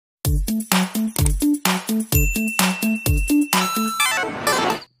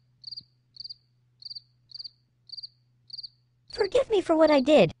Forgive me for what I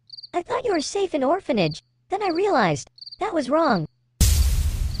did. I thought you were safe in orphanage. Then I realized that was wrong.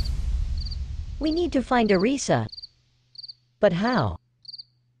 We need to find Arisa. But how?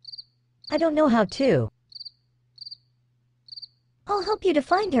 I don't know how to. I'll help you to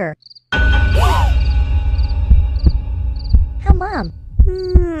find her. How, Mom?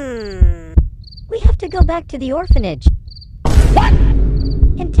 We have to go back to the orphanage. What?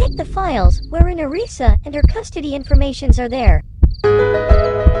 And take the files wherein Arisa and her custody informations are there.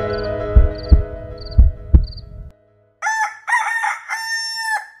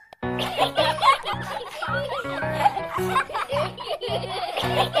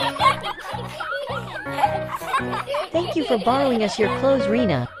 Thank you for borrowing us your clothes,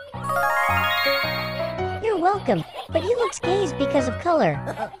 Rena. You're welcome, but you look gays because of color.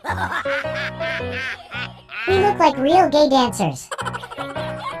 We look like real gay dancers.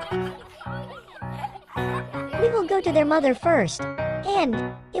 We will go to their mother first. And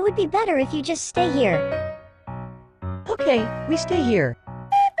it would be better if you just stay here. Okay, we stay here.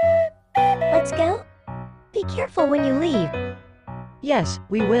 Let's go? Be careful when you leave. Yes,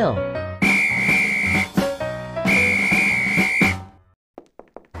 we will.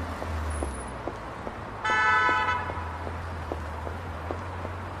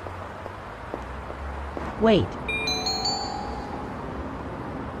 Wait.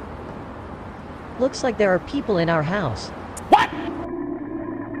 Looks like there are people in our house. What?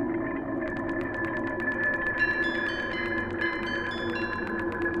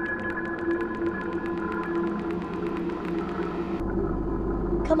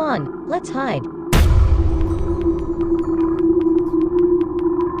 Come on, let's hide.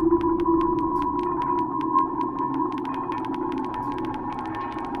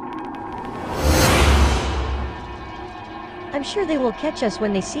 I'm sure they will catch us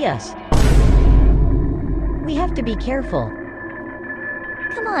when they see us. We have to be careful.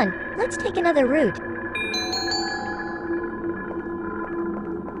 Come on, let's take another route.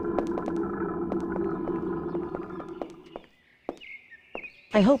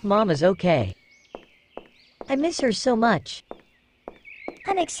 I hope Mom is okay. I miss her so much.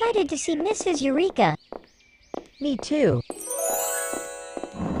 I'm excited to see Mrs. Eureka. Me too.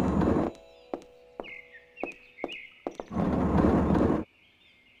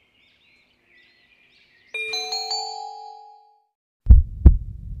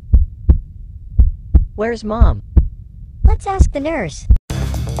 Where's Mom? Let's ask the nurse.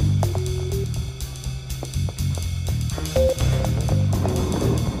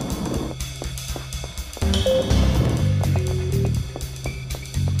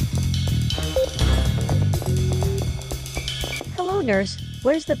 Hello, nurse.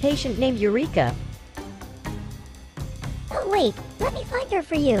 Where's the patient named Eureka? Oh wait, let me find her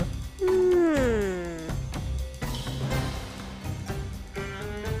for you.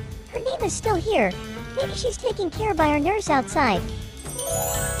 Her name is still here. Maybe she's taken care by our nurse outside.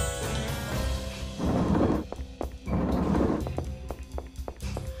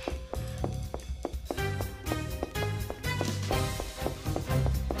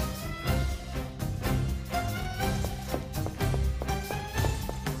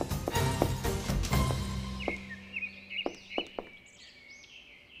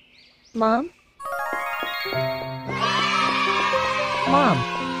 Mom? Mom?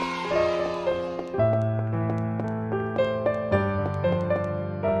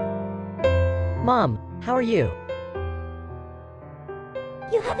 Mom, how are you?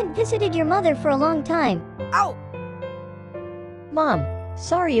 You haven't visited your mother for a long time. Oh! Mom,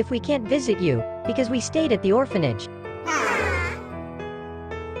 sorry if we can't visit you, because we stayed at the orphanage.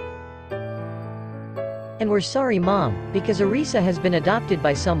 And we're sorry, Mom, because Arisa has been adopted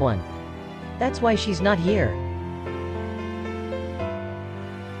by someone. That's why she's not here.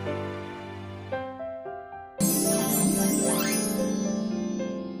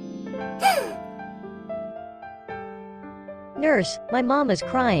 Nurse, my mom is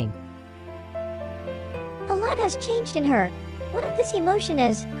crying. A lot has changed in her. One of this emotion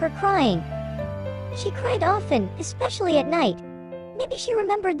is her crying. She cried often, especially at night. Maybe she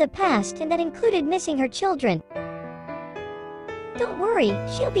remembered the past and that included missing her children. Don't worry,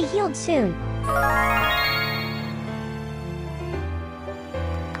 she'll be healed soon.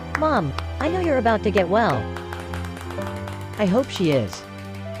 Mom, I know you're about to get well. I hope she is.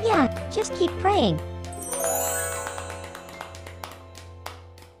 Yeah, just keep praying.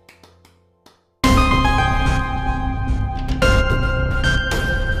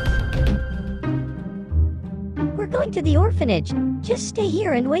 We're going going to the orphanage. Just stay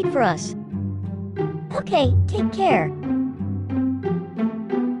here and wait for us. Okay, take care.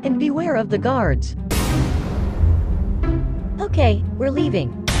 And beware of the guards. Okay, we're leaving.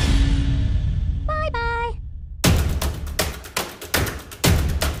 Bye-bye.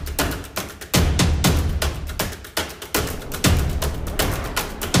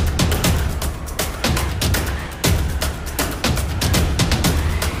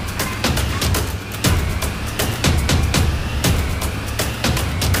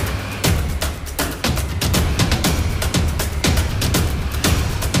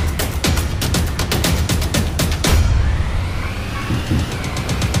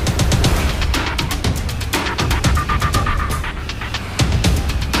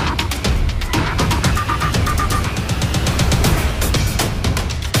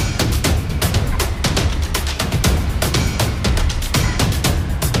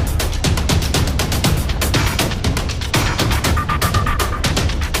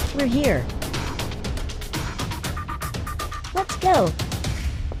 We're here. Let's go.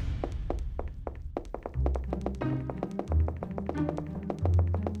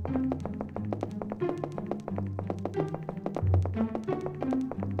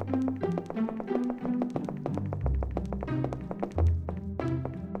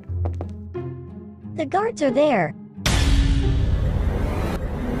 The guards are there.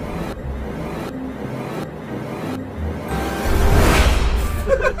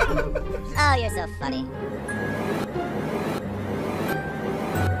 Oh, you're so funny.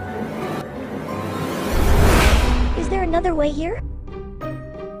 Is there another way here?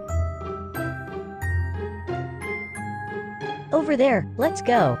 Over there, let's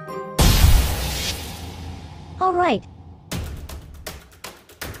go. All right.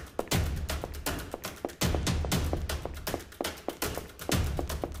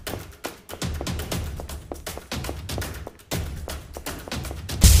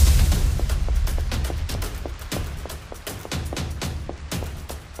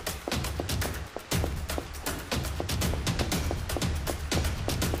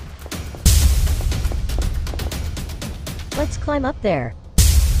 Let's climb up there.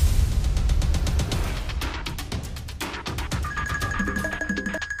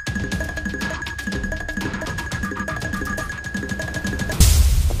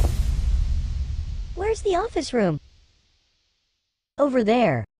 Where's the office room? Over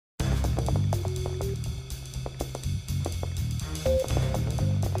there.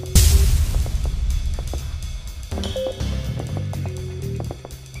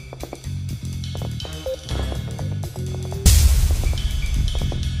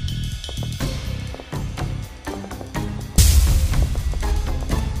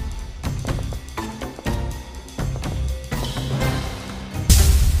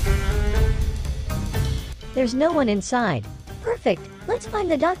 There's no one inside. Perfect. Let's find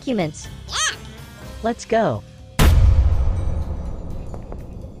the documents. Let's go.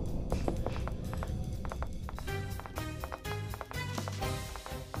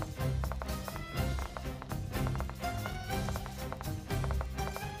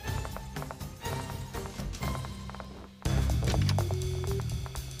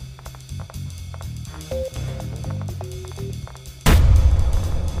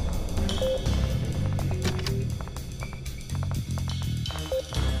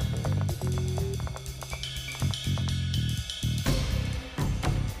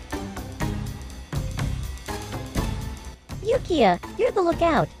 Yukiya, you're the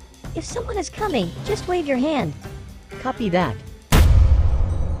lookout. If someone is coming, just wave your hand. Copy that.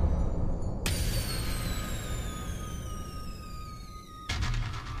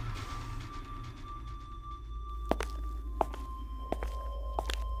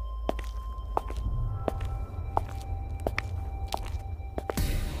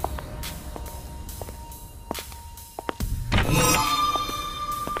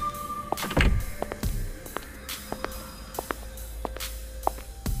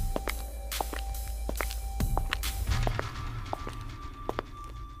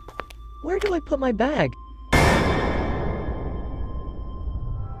 Where do I put my bag?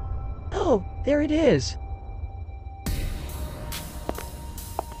 Oh, there it is.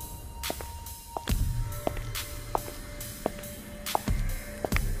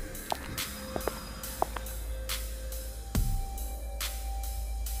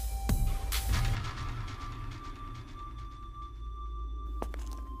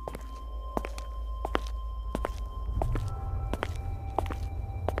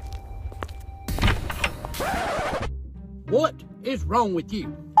 What is wrong with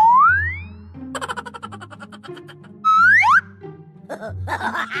you?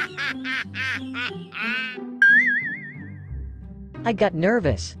 I got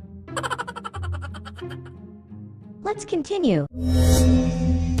nervous. Let's continue.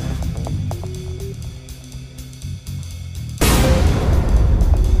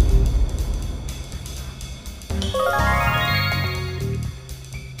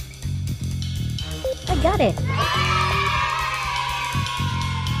 I got it.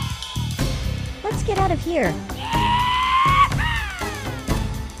 Let's get out of here.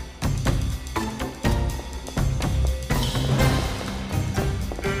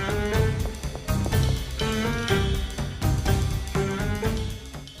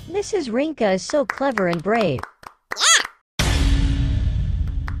 Mrs. Rinka is so clever and brave.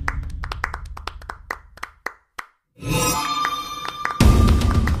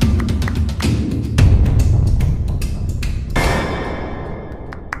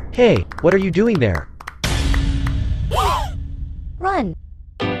 Hey, what are you doing there? Run!